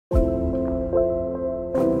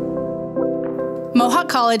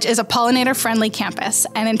College is a pollinator-friendly campus,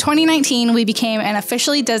 and in 2019 we became an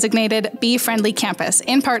officially designated bee-friendly campus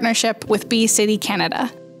in partnership with Bee City,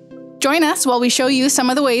 Canada. Join us while we show you some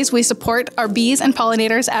of the ways we support our bees and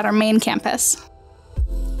pollinators at our main campus.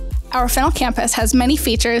 Our Fennel campus has many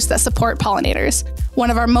features that support pollinators.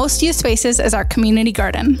 One of our most used spaces is our community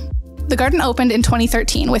garden. The garden opened in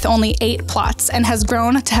 2013 with only 8 plots and has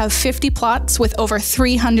grown to have 50 plots with over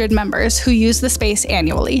 300 members who use the space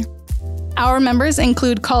annually. Our members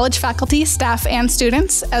include college faculty, staff, and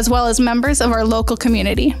students, as well as members of our local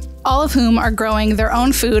community, all of whom are growing their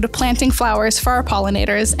own food, planting flowers for our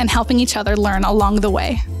pollinators, and helping each other learn along the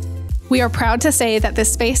way. We are proud to say that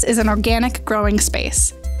this space is an organic growing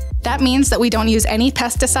space. That means that we don't use any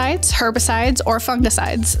pesticides, herbicides, or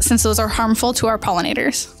fungicides, since those are harmful to our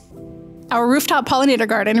pollinators. Our rooftop pollinator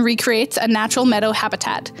garden recreates a natural meadow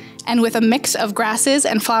habitat, and with a mix of grasses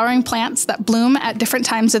and flowering plants that bloom at different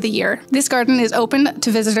times of the year, this garden is open to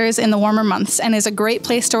visitors in the warmer months and is a great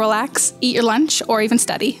place to relax, eat your lunch, or even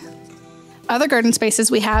study. Other garden spaces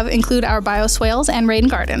we have include our bioswales and rain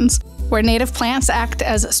gardens, where native plants act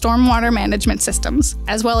as stormwater management systems,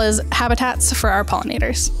 as well as habitats for our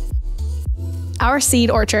pollinators. Our seed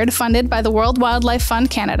orchard, funded by the World Wildlife Fund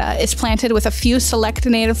Canada, is planted with a few select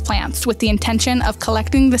native plants with the intention of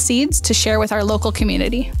collecting the seeds to share with our local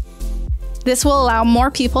community. This will allow more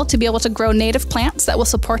people to be able to grow native plants that will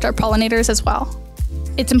support our pollinators as well.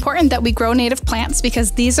 It's important that we grow native plants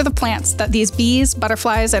because these are the plants that these bees,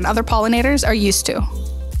 butterflies, and other pollinators are used to.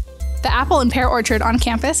 The apple and pear orchard on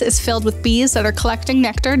campus is filled with bees that are collecting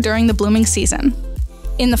nectar during the blooming season.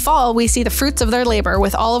 In the fall, we see the fruits of their labor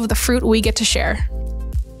with all of the fruit we get to share.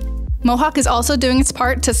 Mohawk is also doing its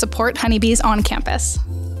part to support honeybees on campus.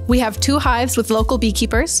 We have 2 hives with local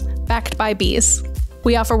beekeepers, backed by bees.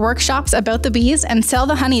 We offer workshops about the bees and sell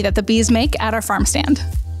the honey that the bees make at our farm stand.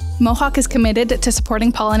 Mohawk is committed to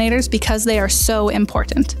supporting pollinators because they are so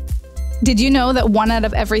important. Did you know that 1 out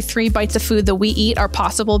of every 3 bites of food that we eat are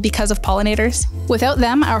possible because of pollinators? Without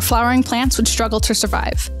them, our flowering plants would struggle to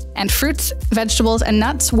survive, and fruits, vegetables, and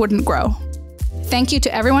nuts wouldn't grow. Thank you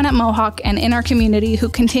to everyone at Mohawk and in our community who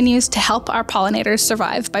continues to help our pollinators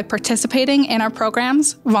survive by participating in our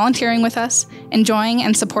programs, volunteering with us, enjoying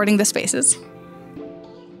and supporting the spaces.